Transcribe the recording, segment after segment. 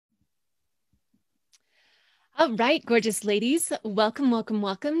All right, gorgeous ladies, welcome, welcome,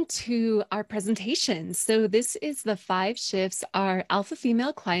 welcome to our presentation. So this is the 5 shifts our alpha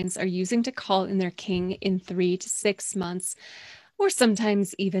female clients are using to call in their king in 3 to 6 months, or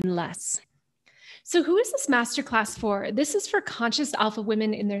sometimes even less. So who is this masterclass for? This is for conscious alpha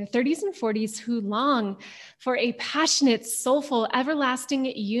women in their 30s and 40s who long for a passionate, soulful, everlasting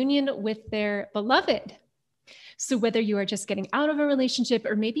union with their beloved. So whether you are just getting out of a relationship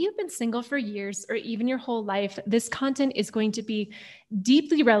or maybe you've been single for years or even your whole life, this content is going to be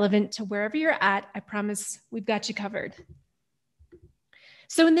deeply relevant to wherever you're at. I promise we've got you covered.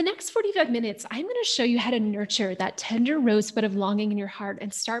 So in the next 45 minutes, I'm going to show you how to nurture that tender rosebud of longing in your heart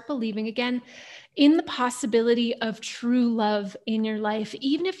and start believing again in the possibility of true love in your life,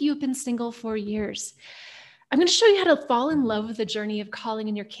 even if you've been single for years. I'm going to show you how to fall in love with the journey of calling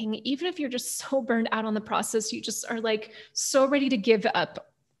in your king, even if you're just so burned out on the process, you just are like so ready to give up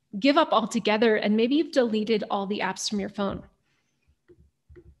altogether, and maybe you've deleted all the apps from your phone.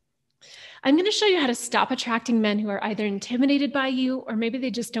 I'm going to show you how to stop attracting men who are either intimidated by you or maybe they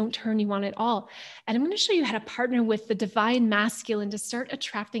just don't turn you on at all. And I'm going to show you how to partner with the divine masculine to start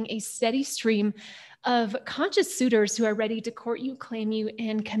attracting a steady stream of conscious suitors who are ready to court you, claim you,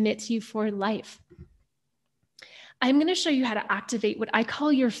 and commit to you for life. I'm going to show you how to activate what I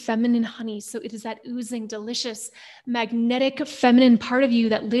call your feminine honey. So it is that oozing, delicious, magnetic feminine part of you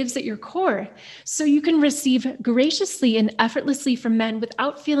that lives at your core. So you can receive graciously and effortlessly from men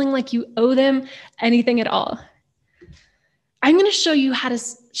without feeling like you owe them anything at all. I'm going to show you how to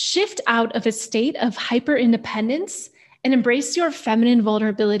shift out of a state of hyper independence and embrace your feminine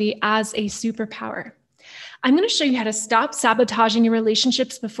vulnerability as a superpower. I'm going to show you how to stop sabotaging your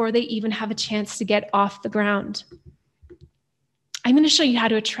relationships before they even have a chance to get off the ground. I'm going to show you how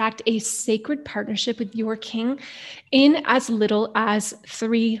to attract a sacred partnership with your king in as little as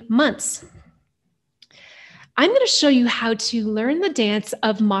 3 months. I'm going to show you how to learn the dance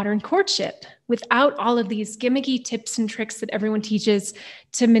of modern courtship without all of these gimmicky tips and tricks that everyone teaches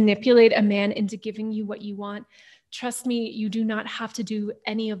to manipulate a man into giving you what you want. Trust me, you do not have to do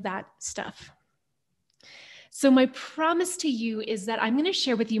any of that stuff. So my promise to you is that I'm going to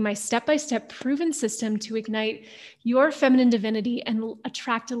share with you my step-by-step proven system to ignite your feminine divinity and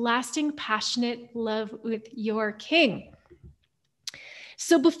attract a lasting, passionate love with your king.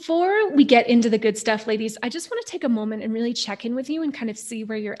 So before we get into the good stuff, ladies, I just want to take a moment and really check in with you and kind of see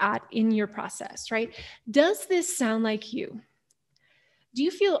where you're at in your process, right? Does this sound like you? Do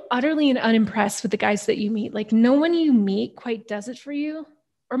you feel utterly unimpressed with the guys that you meet? Like no one you meet quite does it for you?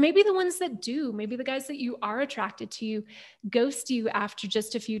 Or maybe the ones that do, maybe the guys that you are attracted to ghost you after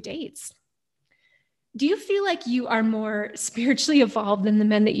just a few dates. Do you feel like you are more spiritually evolved than the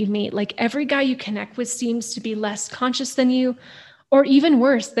men that you meet? Like every guy you connect with seems to be less conscious than you, or even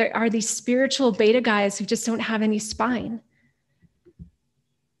worse, there are these spiritual beta guys who just don't have any spine.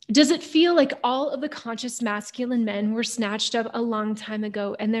 Does it feel like all of the conscious masculine men were snatched up a long time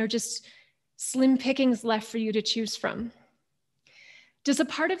ago and they're just slim pickings left for you to choose from? Does a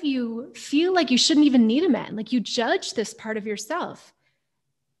part of you feel like you shouldn't even need a man? Like you judge this part of yourself?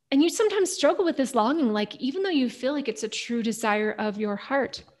 And you sometimes struggle with this longing, like even though you feel like it's a true desire of your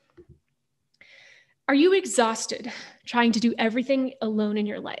heart. Are you exhausted trying to do everything alone in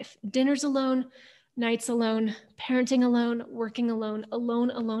your life? Dinners alone, nights alone, parenting alone, working alone,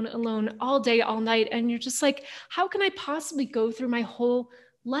 alone, all day, all night. And you're just like, how can I possibly go through my whole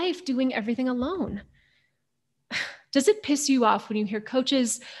life doing everything alone? Does it piss you off when you hear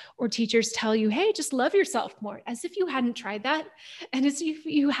coaches or teachers tell you, hey, just love yourself more, as if you hadn't tried that and as if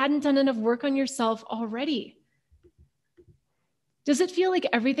you hadn't done enough work on yourself already? Does it feel like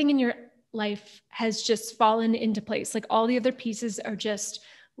everything in your life has just fallen into place? Like all the other pieces are just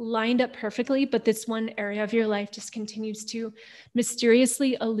lined up perfectly, but this one area of your life just continues to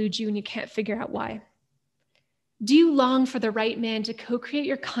mysteriously elude you and you can't figure out why? Do you long for the right man to co-create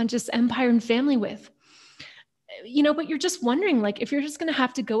your conscious empire and family with? But you're just wondering, like, if you're just going to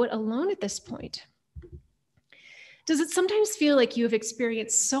have to go it alone at this point. Does it sometimes feel like you have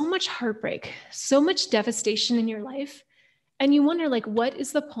experienced so much heartbreak, so much devastation in your life, and you wonder, like, what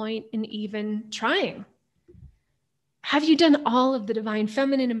is the point in even trying? Have you done all of the divine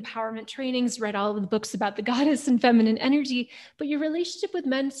feminine empowerment trainings, read all of the books about the goddess and feminine energy, but your relationship with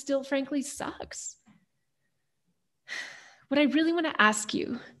men still frankly sucks? What I really want to ask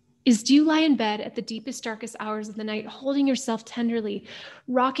you is, do you lie in bed at the deepest, darkest hours of the night, holding yourself tenderly,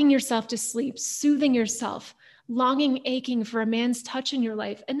 rocking yourself to sleep, soothing yourself, longing, aching for a man's touch in your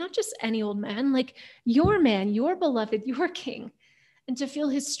life, and not just any old man, like your man, your beloved, your king, and to feel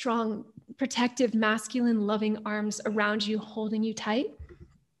his strong, protective, masculine, loving arms around you, holding you tight?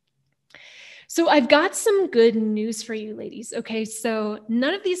 So I've got some good news for you, ladies. Okay, so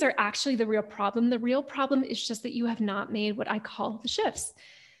none of these are actually the real problem. The real problem is just that you have not made what I call the shifts.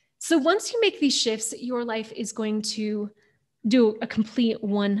 So once you make these shifts, your life is going to do a complete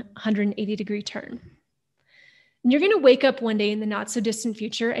 180-degree turn. And you're going to wake up one day in the not so distant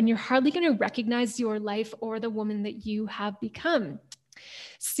future, and you're hardly going to recognize your life or the woman that you have become.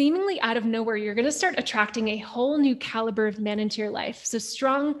 Seemingly out of nowhere, you're going to start attracting a whole new caliber of men into your life. So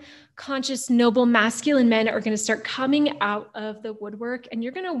strong, conscious, noble, masculine men are going to start coming out of the woodwork, and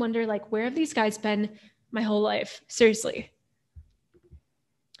you're going to wonder, like, where have these guys been my whole life? Seriously.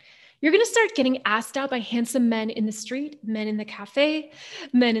 You're going to start getting asked out by handsome men in the street, men in the cafe,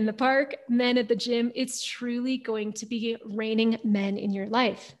 men in the park, men at the gym. It's truly going to be raining men in your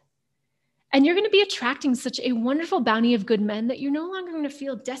life. And you're going to be attracting such a wonderful bounty of good men that you're no longer going to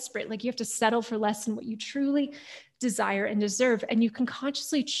feel desperate, like you have to settle for less than what you truly desire and deserve. And you can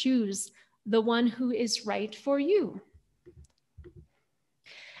consciously choose the one who is right for you.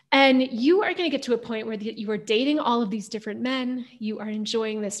 And you are going to get to a point where you are dating all of these different men. You are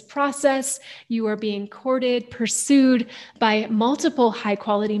enjoying this process. You are being courted, pursued by multiple high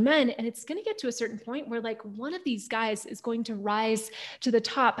quality men. And it's going to get to a certain point where like one of these guys is going to rise to the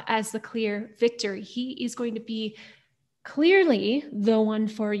top as the clear victor. He is going to be clearly the one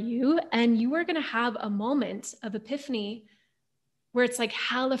for you. And you are going to have a moment of epiphany where it's like,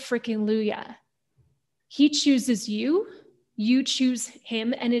 hallelujah. He chooses you. You choose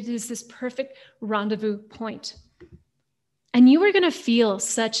him, and it is this perfect rendezvous point. And you are going to feel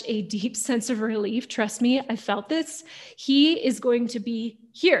such a deep sense of relief. Trust me, I felt this. He is going to be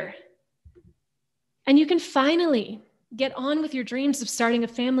here. And you can finally get on with your dreams of starting a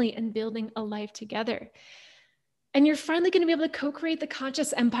family and building a life together. And you're finally going to be able to co-create the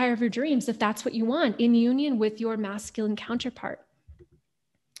conscious empire of your dreams if that's what you want, in union with your masculine counterpart.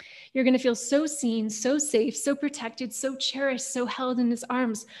 You're going to feel so seen, so safe, so protected, so cherished, so held in his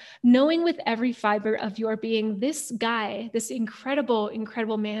arms, knowing with every fiber of your being, this guy, this incredible,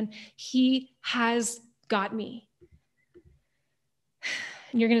 incredible man, he has got me.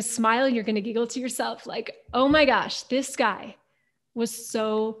 And you're going to smile, you're going to giggle to yourself like, oh my gosh, this guy was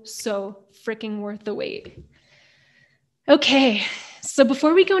so freaking worth the wait. Okay, so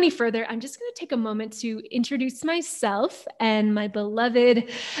before we go any further, I'm just going to take a moment to introduce myself and my beloved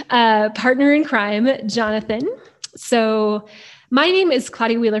partner in crime, Jonathan. So my name is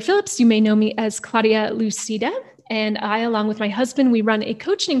Claudia Wheeler-Phillips. You may know me as Claudia Lucida. And I, along with my husband, we run a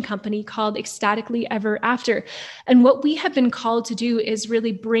coaching company called Ecstatically Ever After. And what we have been called to do is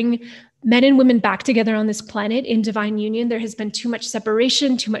really bring men and women back together on this planet in divine union. There has been too much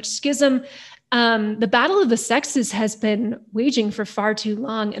separation, too much schism. The battle of the sexes has been waging for far too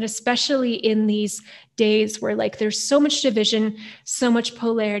long. And especially in these days where like there's so much division, so much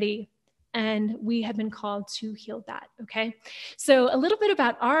polarity, and we have been called to heal that. Okay. So a little bit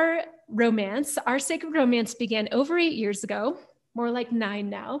about our romance. Our sacred romance began over 8 years ago, more like 9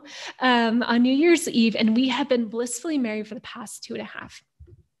 now, on New Year's Eve. And we have been blissfully married for the past 2.5.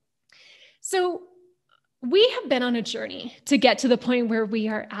 So we have been on a journey to get to the point where we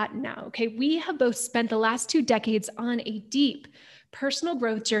are at now. Okay. We have both spent the last 2 decades on a deep personal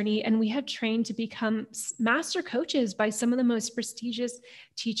growth journey, and we have trained to become master coaches by some of the most prestigious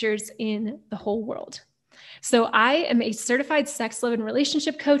teachers in the whole world. So I am a certified sex, love, and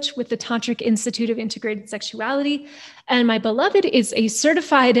relationship coach with the Tantric Institute of Integrated Sexuality. And my beloved is a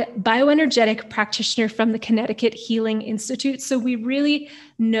certified bioenergetic practitioner from the Connecticut Healing Institute. So we really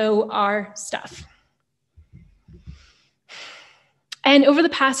know our stuff. And over the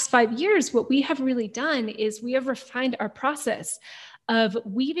past 5 years, what we have really done is we have refined our process of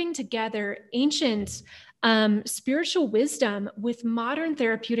weaving together ancient spiritual wisdom with modern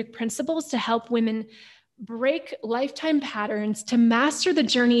therapeutic principles to help women break lifetime patterns to master the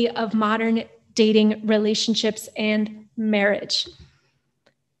journey of modern dating, relationships, and marriage.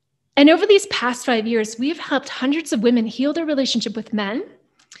 And over these past 5 years, we have helped hundreds of women heal their relationship with men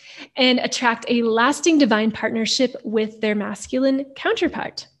and attract a lasting divine partnership with their masculine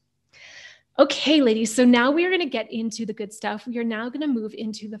counterpart. Okay, ladies, so now we are going to get into the good stuff. We are now going to move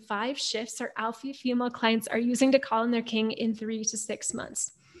into the 5 shifts our alpha female clients are using to call in their king in 3 to 6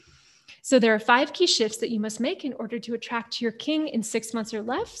 months. So there are 5 key shifts that you must make in order to attract your king in 6 months or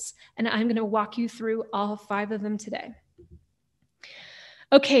less. And I'm going to walk you through all 5 of them today.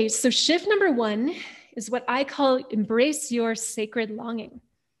 Okay, so shift number 1 is what I call embrace your sacred longing.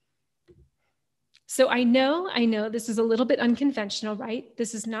 So I know this is a little bit unconventional, right?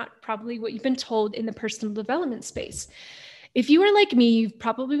 This is not probably what you've been told in the personal development space. If you are like me, you've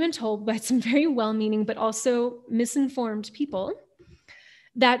probably been told by some very well-meaning, but also misinformed people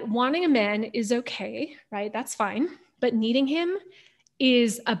that wanting a man is okay, right? That's fine. But needing him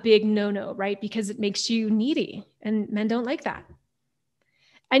is a big no-no, right? Because it makes you needy, and men don't like that.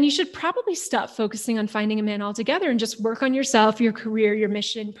 And you should probably stop focusing on finding a man altogether and just work on yourself, your career, your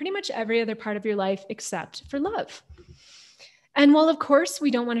mission, pretty much every other part of your life except for love. And while, of course, we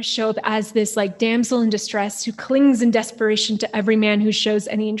don't want to show up as this like damsel in distress who clings in desperation to every man who shows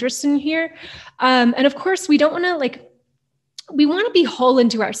any interest in here. And of course, we don't want to we want to be whole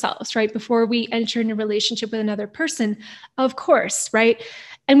into ourselves, right? Before we enter in a relationship with another person, of course, right?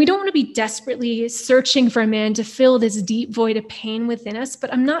 And we don't want to be desperately searching for a man to fill this deep void of pain within us,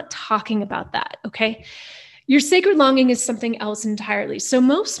 but I'm not talking about that, okay? Your sacred longing is something else entirely. So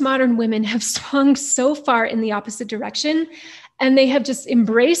most modern women have swung so far in the opposite direction, and they have just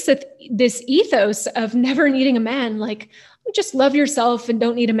embraced this ethos of never needing a man, like just love yourself and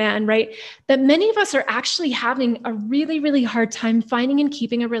don't need a man, right? That many of us are actually having a really, really hard time finding and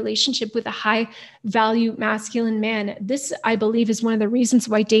keeping a relationship with a high value masculine man. This, I believe, is one of the reasons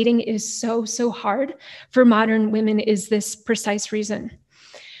why dating is so, so hard for modern women, is this precise reason.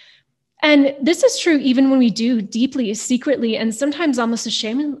 And this is true even when we do deeply, secretly, and sometimes almost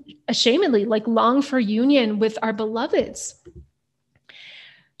ashamedly, like long for union with our beloveds.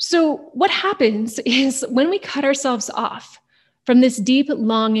 So what happens is when we cut ourselves off from this deep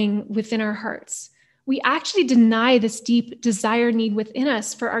longing within our hearts, we actually deny this deep desire need within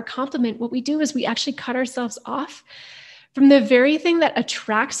us for our complement. What we do is we actually cut ourselves off from the very thing that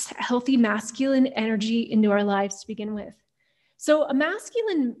attracts healthy masculine energy into our lives to begin with. So a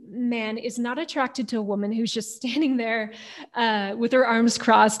masculine man is not attracted to a woman who's just standing there with her arms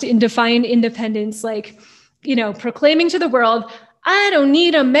crossed in defiant independence, like, proclaiming to the world, I don't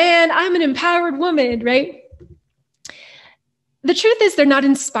need a man, I'm an empowered woman, right? The truth is they're not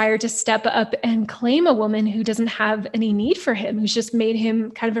inspired to step up and claim a woman who doesn't have any need for him, who's just made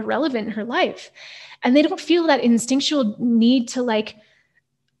him kind of irrelevant in her life. And they don't feel that instinctual need to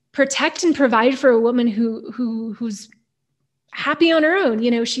protect and provide for a woman who's happy on her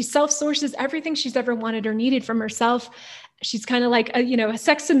own. She self-sources everything she's ever wanted or needed from herself. She's kind of like a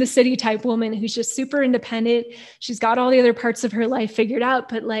Sex and the City type woman who's just super independent. She's got all the other parts of her life figured out,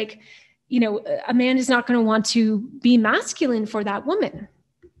 but a man is not going to want to be masculine for that woman.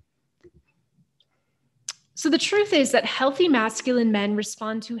 So the truth is that healthy masculine men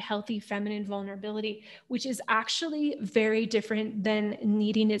respond to healthy feminine vulnerability, which is actually very different than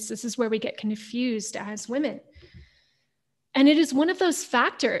neediness. This is where we get confused as women. And it is one of those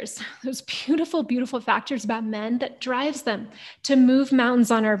factors, those beautiful, beautiful factors about men that drives them to move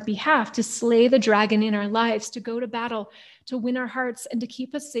mountains on our behalf, to slay the dragon in our lives, to go to battle, to win our hearts, and to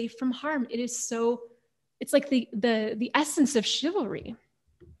keep us safe from harm. It's like the essence of chivalry.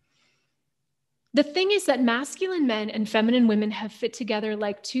 The thing is that masculine men and feminine women have fit together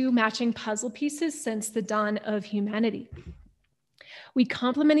like two matching puzzle pieces since the dawn of humanity. We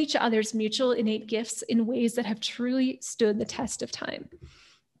complement each other's mutual innate gifts in ways that have truly stood the test of time.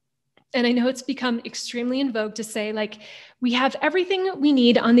 And I know it's become extremely in vogue to say, we have everything we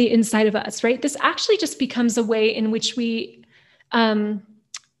need on the inside of us, right? This actually just becomes a way in which we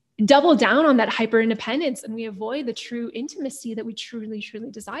double down on that hyper independence, and we avoid the true intimacy that we truly,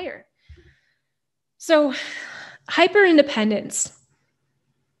 truly desire. So hyper independence,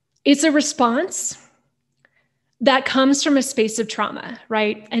 it's a response that comes from a space of trauma,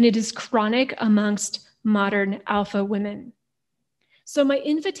 right? And it is chronic amongst modern alpha women. So my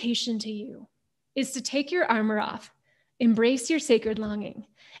invitation to you is to take your armor off, embrace your sacred longing,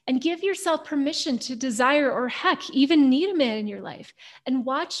 and give yourself permission to desire, or heck, even need a man in your life, and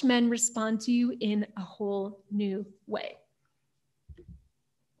watch men respond to you in a whole new way.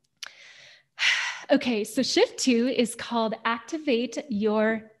 Okay, so shift 2 is called Activate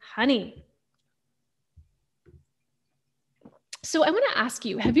Your Honey. So I want to ask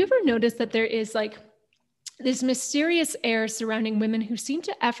you, have you ever noticed that there is this mysterious air surrounding women who seem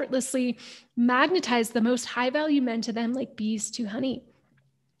to effortlessly magnetize the most high value men to them like bees to honey?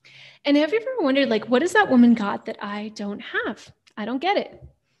 And have you ever wondered, what has that woman got that I don't have? I don't get it.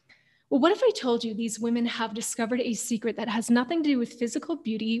 Well, what if I told you these women have discovered a secret that has nothing to do with physical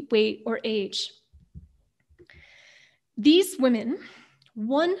beauty, weight, or age? These women,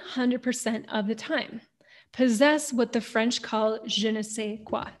 100% of the time, possess what the French call je ne sais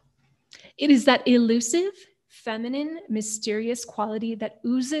quoi. It is that elusive, feminine, mysterious quality that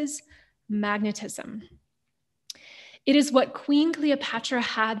oozes magnetism. It is what Queen Cleopatra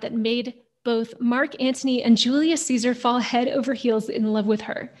had that made both Mark Antony and Julius Caesar fall head over heels in love with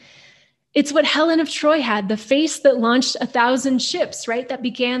her. It's what Helen of Troy had, the face that launched 1,000 ships, right? That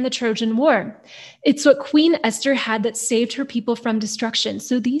began the Trojan War. It's what Queen Esther had that saved her people from destruction.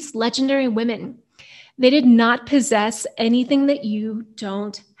 So these legendary women, they did not possess anything that you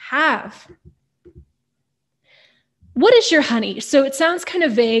don't have. What is your honey? So it sounds kind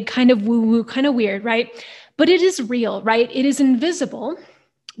of vague, kind of woo-woo, kind of weird, right? But it is real, right? It is invisible,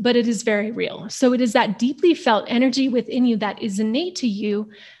 but it is very real. So it is that deeply felt energy within you that is innate to you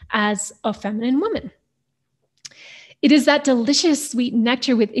as a feminine woman. It is that delicious, sweet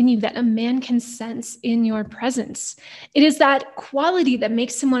nectar within you that a man can sense in your presence. It is that quality that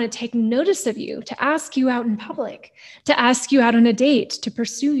makes him want to take notice of you, to ask you out in public, to ask you out on a date, to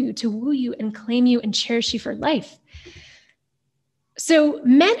pursue you, to woo you and claim you and cherish you for life. So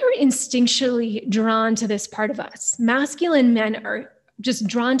men are instinctually drawn to this part of us. Masculine men are just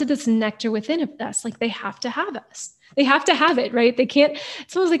drawn to this nectar within us, like they have to have us. They have to have it, right?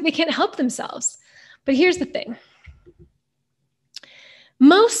 It's almost like they can't help themselves. But here's the thing.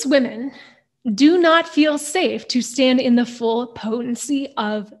 Most women do not feel safe to stand in the full potency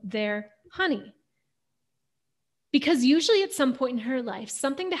of their honey. Because usually at some point in her life,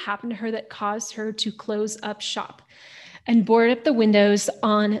 something happened to her that caused her to close up shop and board up the windows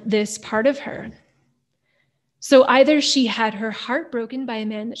on this part of her. So either she had her heart broken by a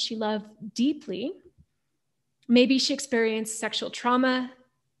man that she loved deeply, maybe she experienced sexual trauma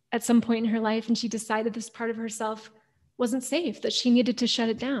at some point in her life and she decided this part of herself wasn't safe, that she needed to shut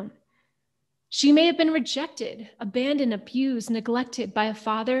it down. She may have been rejected, abandoned, abused, neglected by a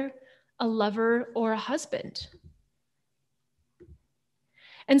father, a lover, or a husband.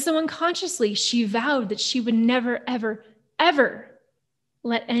 And so unconsciously, she vowed that she would never, ever, ever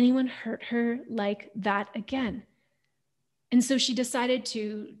let anyone hurt her like that again. And so she decided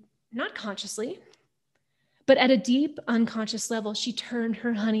to, not consciously, but at a deep unconscious level, she turned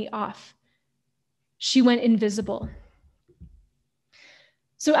her honey off. She went invisible.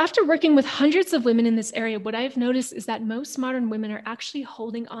 So after working with hundreds of women in this area, what I've noticed is that most modern women are actually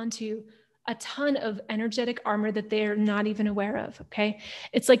holding onto a ton of energetic armor that they're not even aware of, okay?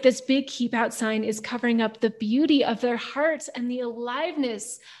 It's like this big keep out sign is covering up the beauty of their hearts and the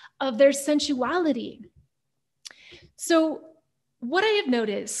aliveness of their sensuality. So what I have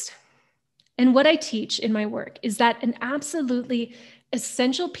noticed and what I teach in my work is that an absolutely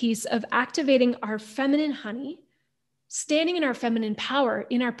essential piece of activating our feminine honey, standing in our feminine power,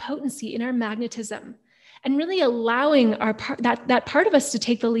 in our potency, in our magnetism, and really allowing that part of us to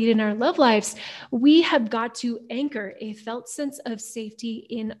take the lead in our love lives, we have got to anchor a felt sense of safety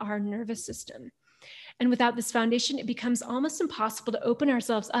in our nervous system. And without this foundation, it becomes almost impossible to open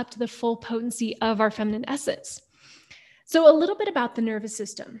ourselves up to the full potency of our feminine essence. So a little bit about the nervous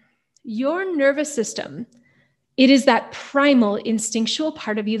system. Your nervous system, it is that primal instinctual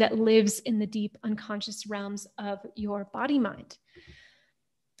part of you that lives in the deep unconscious realms of your body mind.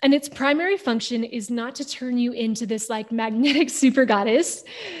 And its primary function is not to turn you into this like magnetic super goddess.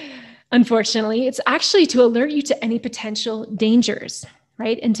 Unfortunately, it's actually to alert you to any potential dangers,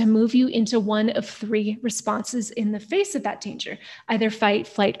 right? And to move you into one of three responses in the face of that danger, either fight,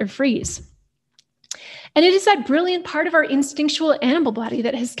 flight, or freeze. And it is that brilliant part of our instinctual animal body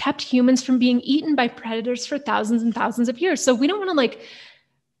that has kept humans from being eaten by predators for thousands and thousands of years. So we don't want to like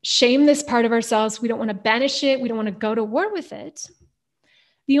shame this part of ourselves. We don't want to banish it. We don't want to go to war with it.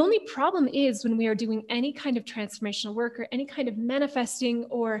 The only problem is when we are doing any kind of transformational work or any kind of manifesting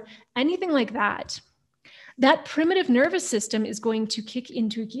or anything like that, that primitive nervous system is going to kick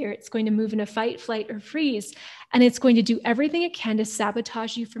into gear. It's going to move into fight, flight, or freeze. And it's going to do everything it can to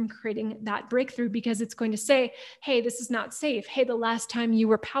sabotage you from creating that breakthrough because it's going to say, hey, this is not safe. Hey, the last time you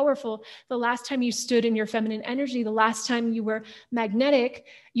were powerful, the last time you stood in your feminine energy, the last time you were magnetic,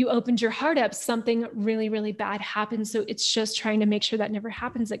 you opened your heart up, something really, really bad happened. So it's just trying to make sure that never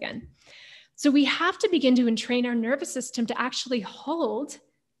happens again. So we have to begin to entrain our nervous system to actually hold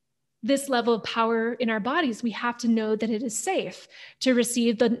this level of power in our bodies. We have to know that it is safe to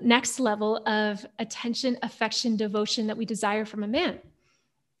receive the next level of attention, affection, devotion that we desire from a man.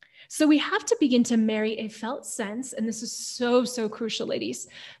 So we have to begin to marry a felt sense, and this is so, so crucial, ladies,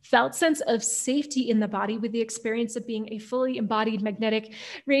 felt sense of safety in the body with the experience of being a fully embodied, magnetic,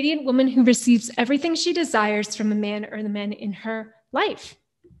 radiant woman who receives everything she desires from a man or the men in her life.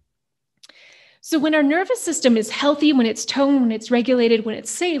 So when our nervous system is healthy, when it's toned, when it's regulated, when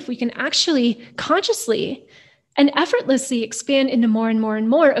it's safe, we can actually consciously and effortlessly expand into more and more and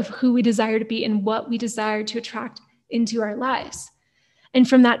more of who we desire to be and what we desire to attract into our lives. And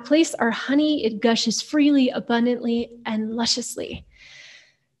from that place, our honey, it gushes freely, abundantly, and lusciously.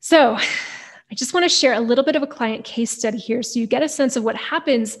 So I just want to share a little bit of a client case study here so you get a sense of what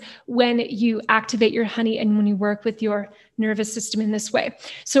happens when you activate your honey and when you work with your nervous system in this way.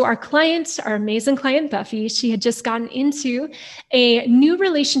 So our client, our amazing client, Buffy, she had just gotten into a new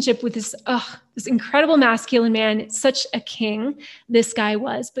relationship with this incredible masculine man, such a king this guy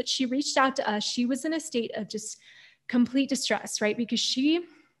was, but she reached out to us. She was in a state of just complete distress, right? Because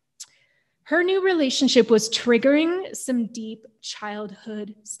her new relationship was triggering some deep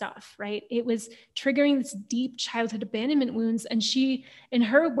childhood stuff, right? It was triggering this deep childhood abandonment wounds. And she, in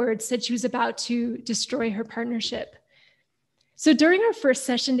her words, said she was about to destroy her partnership. So during our first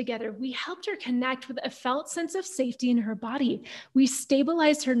session together, we helped her connect with a felt sense of safety in her body. We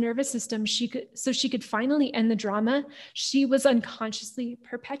stabilized her nervous system so she could finally end the drama she was unconsciously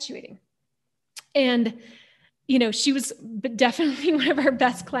perpetuating. And she was definitely one of our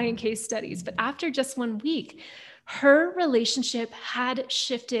best client case studies. But after just 1 week, her relationship had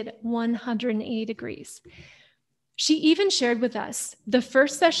shifted 180 degrees. She even shared with us, the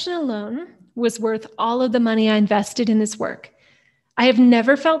first session alone was worth all of the money I invested in this work. I have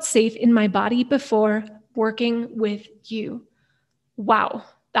never felt safe in my body before working with you. Wow,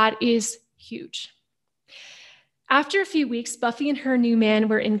 that is huge. After a few weeks, Buffy and her new man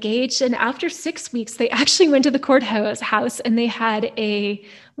were engaged. And after 6 weeks, they actually went to the courthouse and they had a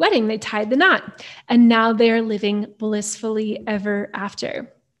wedding. They tied the knot. And now they're living blissfully ever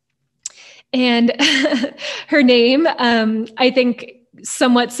after. And her name, I think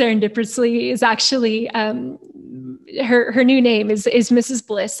somewhat serendipitously, is actually her new name is Mrs.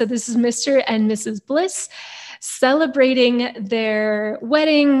 Bliss. So this is Mr. and Mrs. Bliss, celebrating their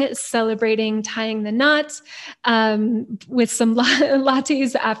wedding, celebrating tying the knot with some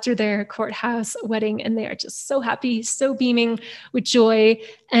lattes after their courthouse wedding. And they are just so happy, so beaming with joy.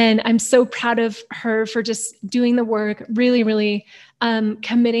 And I'm so proud of her for just doing the work, really, really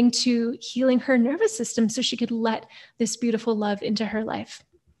committing to healing her nervous system so she could let this beautiful love into her life.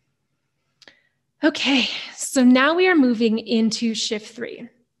 Okay, so now we are moving into shift 3,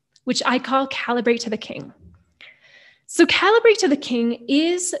 which I call calibrate to the king. So calibrate to the king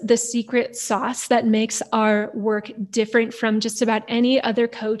is the secret sauce that makes our work different from just about any other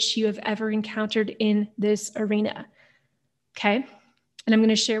coach you have ever encountered in this arena. Okay, and I'm going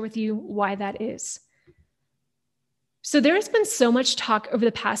to share with you why that is. So there has been so much talk over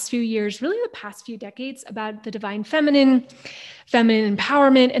the past few years, really the past few decades, about the divine feminine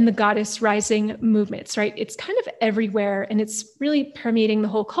empowerment, and the goddess rising movements, right? It's kind of everywhere, and it's really permeating the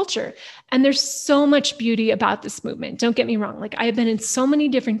whole culture. And there's so much beauty about this movement. Don't get me wrong. Like, I have been in so many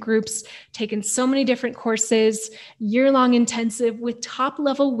different groups, taken so many different courses, year-long intensive with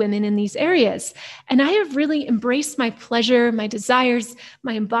top-level women in these areas. And I have really embraced my pleasure, my desires,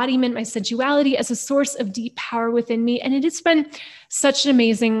 my embodiment, my sensuality as a source of deep power within me. And it has been such an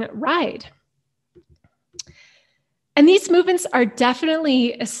amazing ride. And these movements are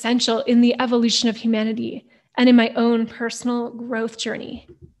definitely essential in the evolution of humanity and in my own personal growth journey.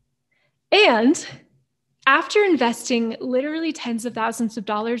 And after investing literally tens of thousands of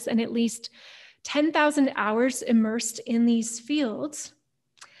dollars and at least 10,000 hours immersed in these fields,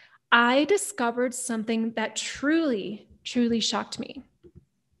 I discovered something that truly, truly shocked me.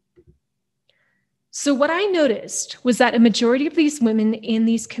 So what I noticed was that a majority of these women in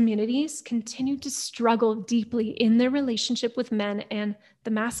these communities continued to struggle deeply in their relationship with men and the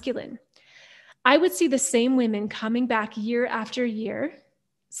masculine. I would see the same women coming back year after year,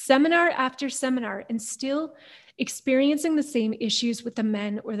 seminar after seminar, and still experiencing the same issues with the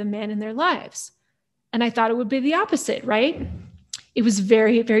men or the man in their lives. And I thought it would be the opposite, right? It was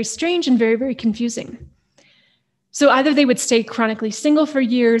very, very strange and very, very confusing. So either they would stay chronically single for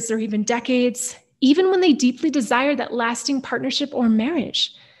years or even decades, even when they deeply desire that lasting partnership or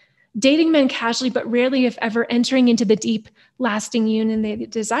marriage, dating men casually, but rarely, if ever, entering into the deep, lasting union they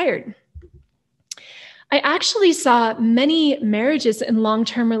desired. I actually saw many marriages and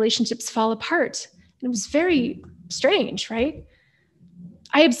long-term relationships fall apart. And it was very strange, right?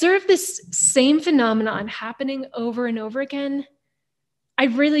 I observed this same phenomenon happening over and over again. I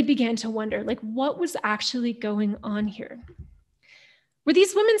really began to wonder, like, what was actually going on here? Were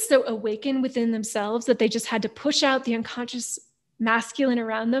these women so awakened within themselves that they just had to push out the unconscious masculine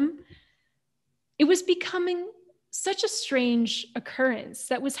around them? It was becoming such a strange occurrence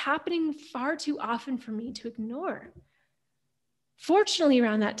that was happening far too often for me to ignore. Fortunately,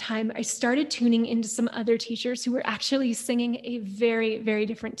 around that time, I started tuning into some other teachers who were actually singing a very, very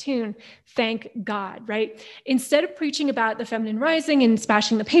different tune. Thank God, right? Instead of preaching about the feminine rising and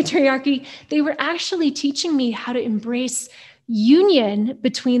smashing the patriarchy, they were actually teaching me how to embrace union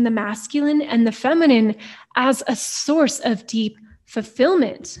between the masculine and the feminine as a source of deep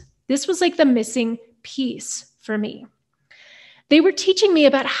fulfillment, This was like the missing piece for me. They were teaching me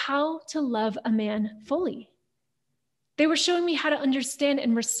about how to love a man fully. They were showing me how to understand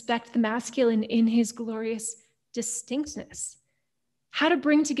and respect the masculine in his glorious distinctness, how to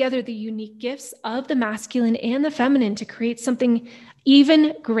bring together the unique gifts of the masculine and the feminine to create something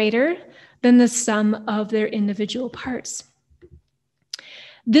even greater than the sum of their individual parts.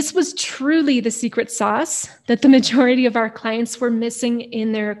 This was truly the secret sauce that the majority of our clients were missing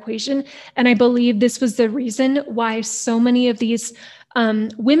in their equation. And I believe this was the reason why so many of these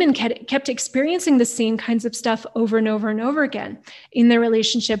women kept experiencing the same kinds of stuff over and over and over again in their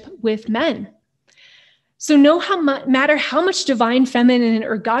relationship with men. So no matter how much divine feminine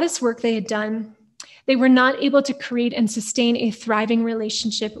or goddess work they had done, they were not able to create and sustain a thriving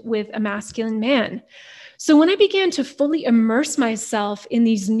relationship with a masculine man. So when I began to fully immerse myself in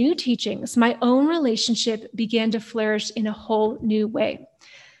these new teachings, my own relationship began to flourish in a whole new way.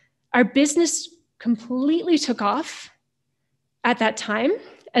 Our business completely took off at that time,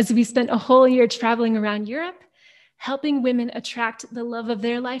 as we spent a whole year traveling around Europe, helping women attract the love of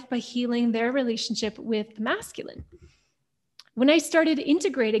their life by healing their relationship with the masculine. When I started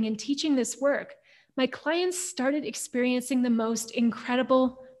integrating and teaching this work, my clients started experiencing the most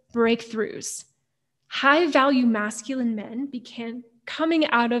incredible breakthroughs. High-value masculine men began coming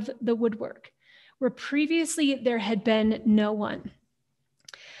out of the woodwork, where previously there had been no one.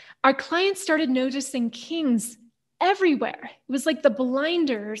 Our clients started noticing kings everywhere. It was like the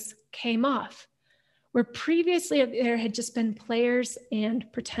blinders came off, where previously there had just been players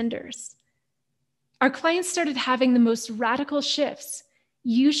and pretenders. Our clients started having the most radical shifts,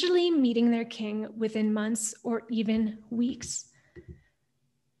 usually meeting their king within months or even weeks.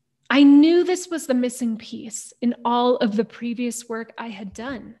 I knew this was the missing piece in all of the previous work I had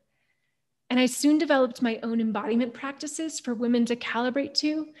done. And I soon developed my own embodiment practices for women to calibrate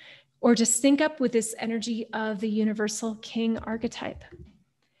to or to sync up with this energy of the universal king archetype.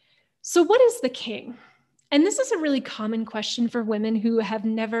 So what is the king? And this is a really common question for women who have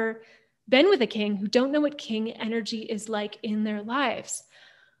never been with a king, who don't know what king energy is like in their lives.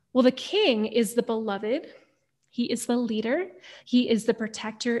 Well, the king is the beloved, he is the leader, he is the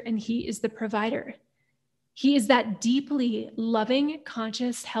protector, and he is the provider. He is that deeply loving,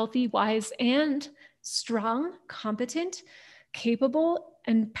 conscious, healthy, wise, and strong, competent, capable,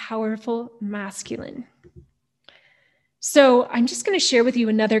 and powerful masculine. So I'm just going to share with you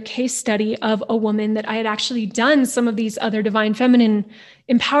another case study of a woman that I had actually done some of these other divine feminine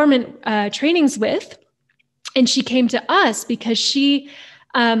empowerment trainings with. And she came to us because she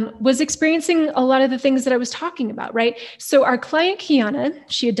was experiencing a lot of the things that I was talking about, right? So our client, Kiana,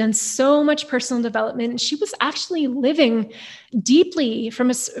 she had done so much personal development, and she was actually living deeply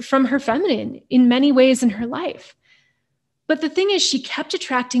from her feminine in many ways in her life. But the thing is, she kept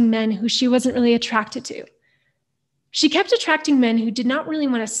attracting men who she wasn't really attracted to. She kept attracting men who did not really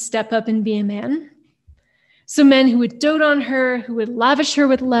want to step up and be a man. So men who would dote on her, who would lavish her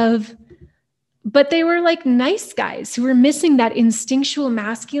with love, but they were like nice guys who were missing that instinctual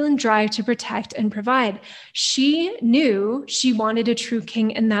masculine drive to protect and provide. She knew she wanted a true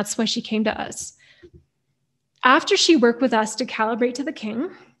king, and that's why she came to us. After she worked with us to calibrate to the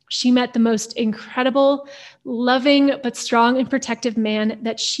king, she met the most incredible, loving, but strong and protective man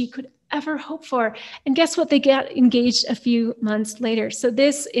that she could ever hope for. And guess what? They got engaged a few months later. So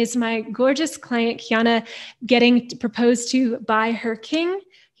this is my gorgeous client, Kiana, getting proposed to by her king.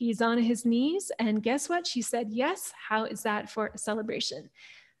 He's on his knees. And guess what? She said, yes. How is that for a celebration?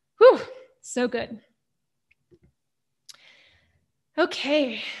 Whew, so good.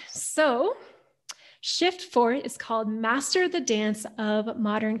 Okay, so shift 4 is called Master the Dance of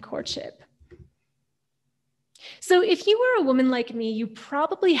Modern Courtship. So if you were a woman like me, you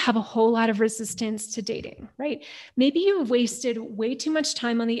probably have a whole lot of resistance to dating, right? Maybe you've wasted way too much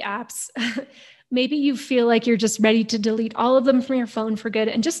time on the apps. Maybe you feel like you're just ready to delete all of them from your phone for good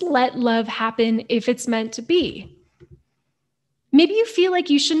and just let love happen if it's meant to be. Maybe you feel like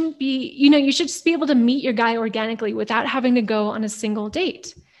you shouldn't be, you should just be able to meet your guy organically without having to go on a single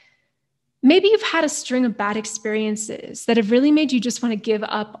date. Maybe you've had a string of bad experiences that have really made you just want to give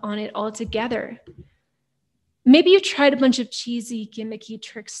up on it altogether. Maybe you tried a bunch of cheesy, gimmicky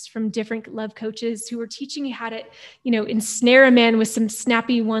tricks from different love coaches who were teaching you how to, ensnare a man with some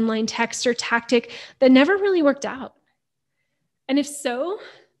snappy one-line text or tactic that never really worked out. And if so,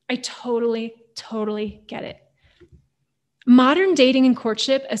 I totally get it. Modern dating and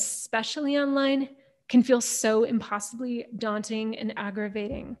courtship, especially online, can feel so impossibly daunting and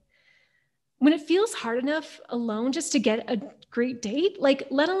aggravating. When it feels hard enough alone just to get a great date,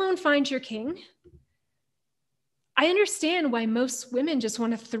 let alone find your king, I understand why most women just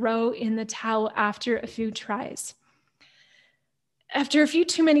want to throw in the towel after a few tries. After a few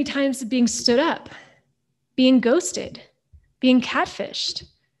too many times of being stood up, being ghosted, being catfished.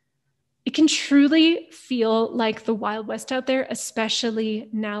 It can truly feel like the Wild West out there, especially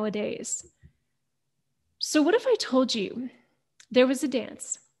nowadays. So what if I told you there was a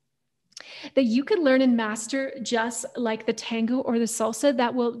dance that you could learn and master just like the tango or the salsa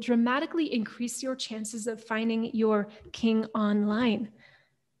that will dramatically increase your chances of finding your king online?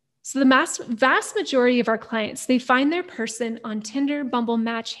 So the vast majority of our clients, they find their person on Tinder, Bumble,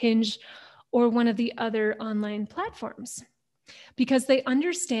 Match, Hinge, or one of the other online platforms because they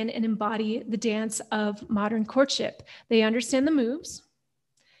understand and embody the dance of modern courtship. They understand the moves.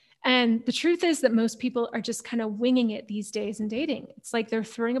 And the truth is that most people are just kind of winging it these days in dating. It's like they're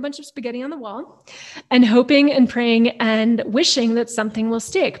throwing a bunch of spaghetti on the wall and hoping and praying and wishing that something will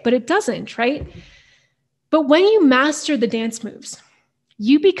stick, but it doesn't, right? But when you master the dance moves,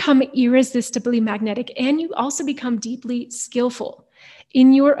 you become irresistibly magnetic and you also become deeply skillful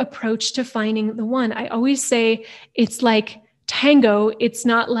in your approach to finding the one. I always say it's like tango. It's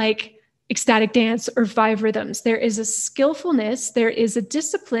not like ecstatic dance or 5 rhythms. There is a skillfulness, there is a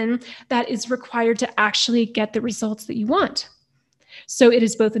discipline that is required to actually get the results that you want. So it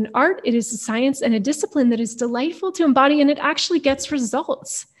is both an art, it is a science, and a discipline that is delightful to embody, and it actually gets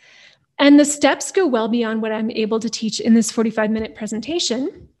results. And the steps go well beyond what I'm able to teach in this 45-minute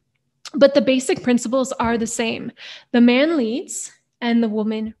presentation, but the basic principles are the same. The man leads and the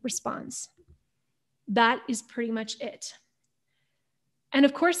woman responds. That is pretty much it. And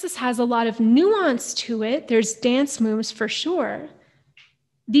of course, this has a lot of nuance to it. There's dance moves for sure.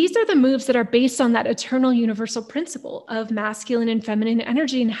 These are the moves that are based on that eternal universal principle of masculine and feminine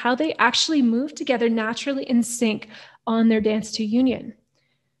energy and how they actually move together naturally in sync on their dance to union.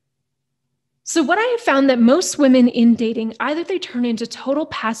 So what I have found that most women in dating, either they turn into total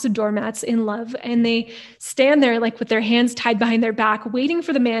passive doormats in love and they stand there like with their hands tied behind their back, waiting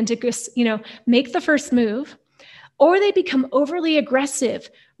for the man to make the first move, or they become overly aggressive,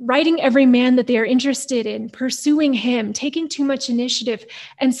 writing every man that they are interested in, pursuing him, taking too much initiative,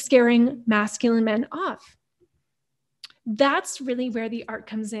 and scaring masculine men off. That's really where the art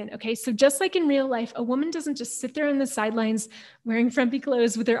comes in, okay? So just like in real life, a woman doesn't just sit there on the sidelines wearing frumpy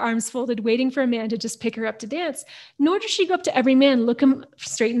clothes with their arms folded, waiting for a man to just pick her up to dance, nor does she go up to every man, look him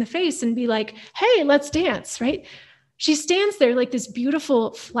straight in the face and be like, hey, let's dance, right? She stands there like this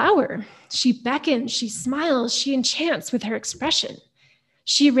beautiful flower. She beckons, she smiles, she enchants with her expression.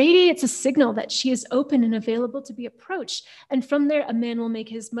 She radiates a signal that she is open and available to be approached. And from there, a man will make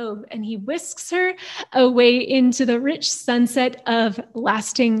his move and he whisks her away into the rich sunset of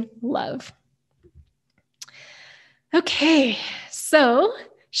lasting love. Okay, so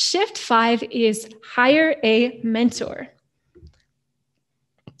shift 5 is hire a mentor.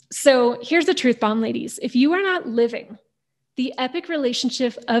 So here's the truth bomb, ladies. If you are not living the epic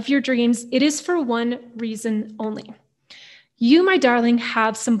relationship of your dreams, it is for one reason only. You, my darling,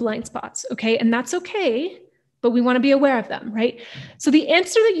 have some blind spots, okay? And that's okay, but we want to be aware of them, right? So the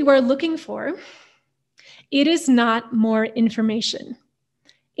answer that you are looking for, it is not more information.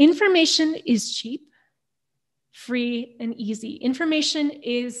 Information is cheap, free, and easy. Information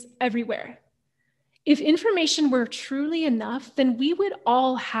is everywhere. If information were truly enough, then we would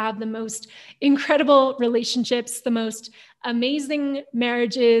all have the most incredible relationships, the most amazing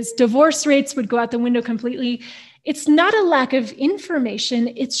marriages. Divorce rates would go out the window completely. It's not a lack of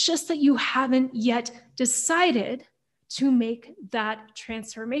information. It's just that you haven't yet decided to make that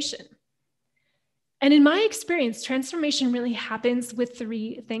transformation. And in my experience, transformation really happens with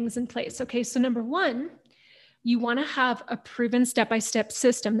 3 things in place. Okay, so number 1, you want to have a proven step-by-step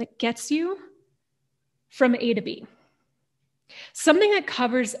system that gets you from A to B. Something that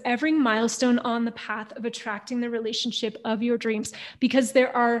covers every milestone on the path of attracting the relationship of your dreams, because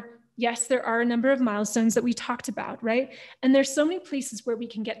there are a number of milestones that we talked about, right? And there's so many places where we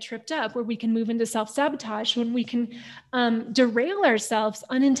can get tripped up, where we can move into self-sabotage, when we can derail ourselves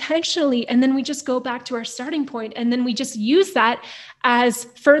unintentionally, and then we just go back to our starting point, and then we just use that as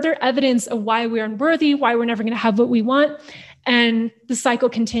further evidence of why we're unworthy, why we're never going to have what we want, and the cycle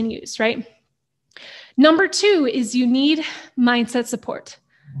continues, right? Number 2 is you need mindset support.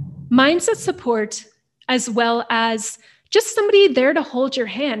 Mindset support, as well as just somebody there to hold your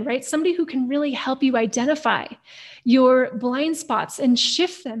hand, right? Somebody who can really help you identify your blind spots and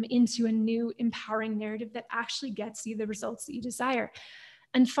shift them into a new empowering narrative that actually gets you the results that you desire.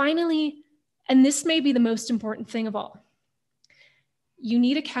 And finally, and this may be the most important thing of all, you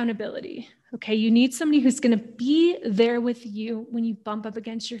need accountability, okay? You need somebody who's going to be there with you when you bump up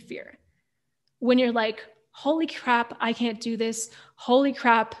against your fear. When you're like, holy crap, I can't do this. Holy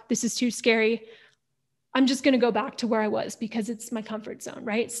crap, this is too scary. I'm just going to go back to where I was because it's my comfort zone,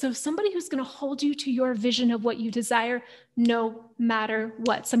 right? So somebody who's going to hold you to your vision of what you desire, no matter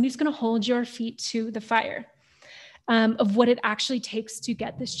what. Somebody's going to hold your feet to the fire of what it actually takes to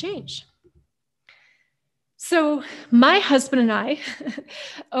get this change. So my husband and I,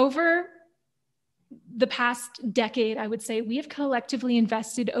 over the past decade, I would say, we have collectively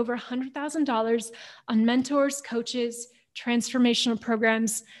invested over $100,000 on mentors, coaches, transformational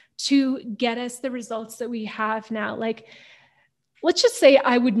programs to get us the results that we have now. Like, let's just say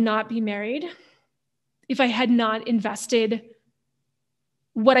I would not be married if I had not invested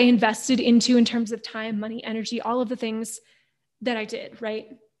what I invested into in terms of time, money, energy, all of the things that I did, right?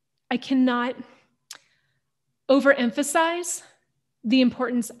 I cannot overemphasize the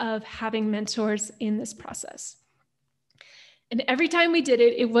importance of having mentors in this process. And every time we did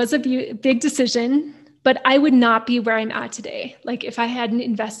it, it was a big decision, but I would not be where I'm at today, like if I hadn't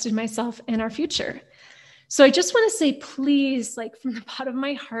invested myself in our future. So I just want to say, please, like from the bottom of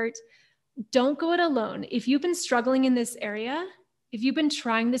my heart, don't go it alone. If you've been struggling in this area, if you've been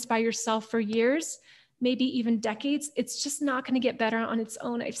trying this by yourself for years, maybe even decades, it's just not going to get better on its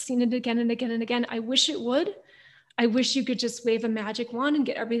own. I've seen it again and again and again. I wish it would. I wish you could just wave a magic wand and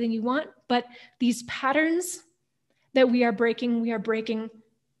get everything you want. But these patterns that we are breaking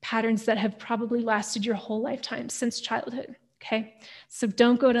patterns that have probably lasted your whole lifetime since childhood. Okay. So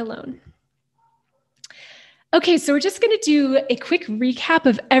don't go it alone. Okay. So we're just going to do a quick recap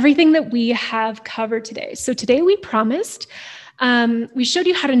of everything that we have covered today. So today we promised, we showed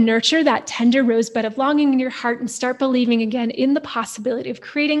you how to nurture that tender rosebud of longing in your heart and start believing again in the possibility of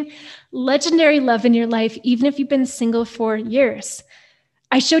creating legendary love in your life, even if you've been single for years.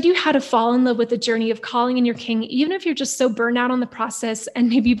 I showed you how to fall in love with the journey of calling in your king, even if you're just so burnt out on the process and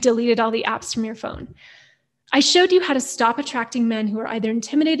maybe you've deleted all the apps from your phone. I showed you how to stop attracting men who are either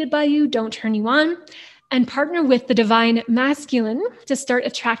intimidated by you, don't turn you on, and partner with the divine masculine to start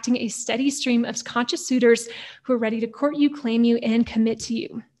attracting a steady stream of conscious suitors who are ready to court you, claim you, and commit to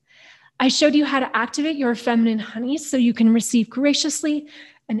you. I showed you how to activate your feminine honey so you can receive graciously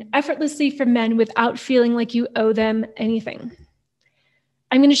and effortlessly from men without feeling like you owe them anything.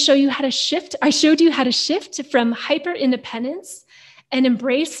 I'm going to show you how to shift. I showed you how to shift from hyper independence and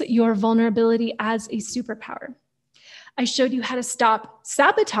embrace your vulnerability as a superpower. I showed you how to stop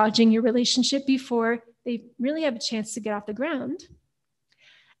sabotaging your relationship before they really have a chance to get off the ground.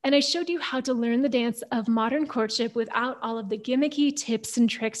 And I showed you how to learn the dance of modern courtship without all of the gimmicky tips and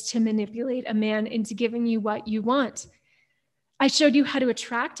tricks to manipulate a man into giving you what you want. I showed you how to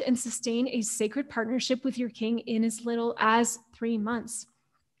attract and sustain a sacred partnership with your king in as little as 3 months.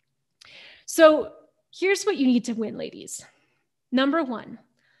 So here's what you need to win, ladies. Number 1,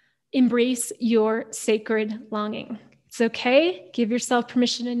 embrace your sacred longing. It's okay. Give yourself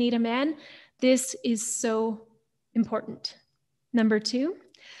permission to need a man. This is so important. Number 2,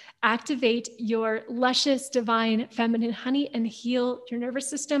 activate your luscious divine feminine honey and heal your nervous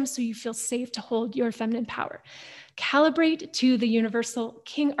system so you feel safe to hold your feminine power. Calibrate to the universal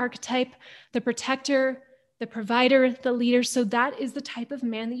king archetype, the protector, the provider, the leader. So that is the type of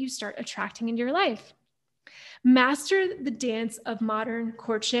man that you start attracting into your life. Master the dance of modern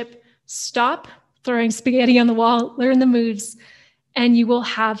courtship. Stop throwing spaghetti on the wall, learn the moves, and you will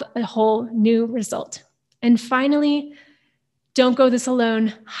have a whole new result. And finally, don't go this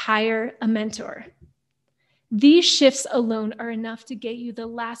alone, hire a mentor. These shifts alone are enough to get you the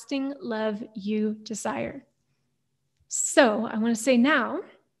lasting love you desire. So I want to say now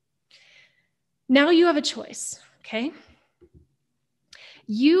you have a choice, okay?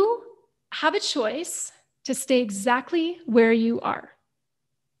 You have a choice to stay exactly where you are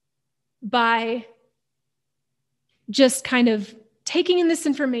by just kind of taking in this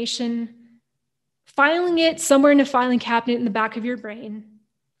information, filing it somewhere in a filing cabinet in the back of your brain,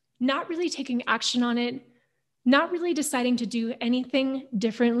 not really taking action on it, not really deciding to do anything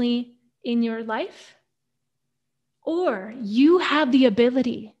differently in your life, or you have the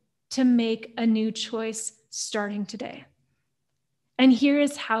ability to make a new choice starting today. And here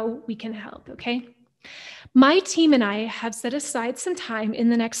is how we can help, okay? My team and I have set aside some time in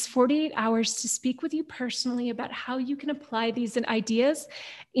the next 48 hours to speak with you personally about how you can apply these ideas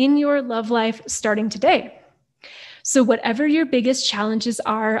in your love life starting today. So whatever your biggest challenges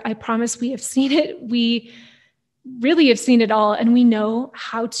are, I promise we have seen it. We really have seen it all, and we know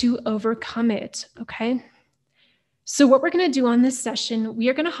how to overcome it, okay? So what we're going to do on this session, we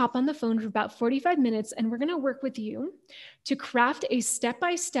are going to hop on the phone for about 45 minutes, and we're going to work with you to craft a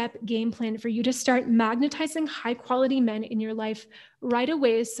step-by-step game plan for you to start magnetizing high-quality men in your life right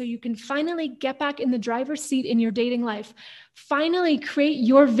away, so you can finally get back in the driver's seat in your dating life. Finally create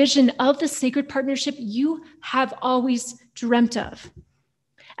your vision of the sacred partnership you have always dreamt of.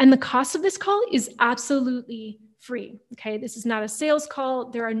 And the cost of this call is absolutely free. Okay, this is not a sales call.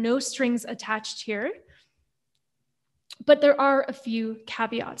 There are no strings attached here. But there are a few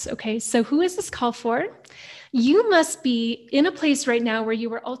caveats, okay? So who is this call for? You must be in a place right now where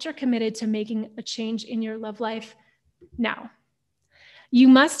you are ultra committed to making a change in your love life now. You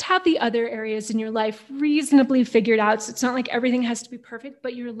must have the other areas in your life reasonably figured out. So it's not like everything has to be perfect,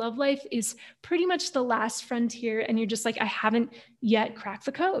 but your love life is pretty much the last frontier, and you're just like, I haven't yet cracked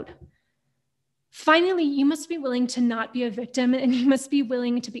the code. Finally, you must be willing to not be a victim, and you must be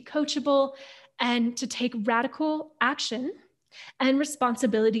willing to be coachable and to take radical action and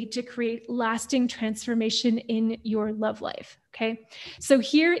responsibility to create lasting transformation in your love life, okay? So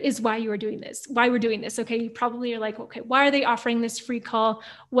here is why we're doing this, okay? You probably are like, okay, why are they offering this free call?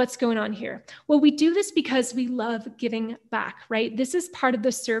 What's going on here? Well, we do this because we love giving back, right? This is part of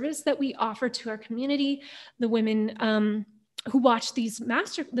the service that we offer to our community, the women who watch this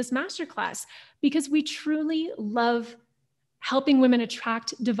masterclass, because we truly love helping women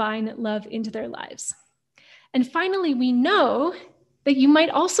attract divine love into their lives. And finally, we know that you might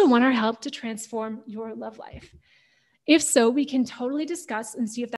also want our help to transform your love life. If so, we can totally discuss and see if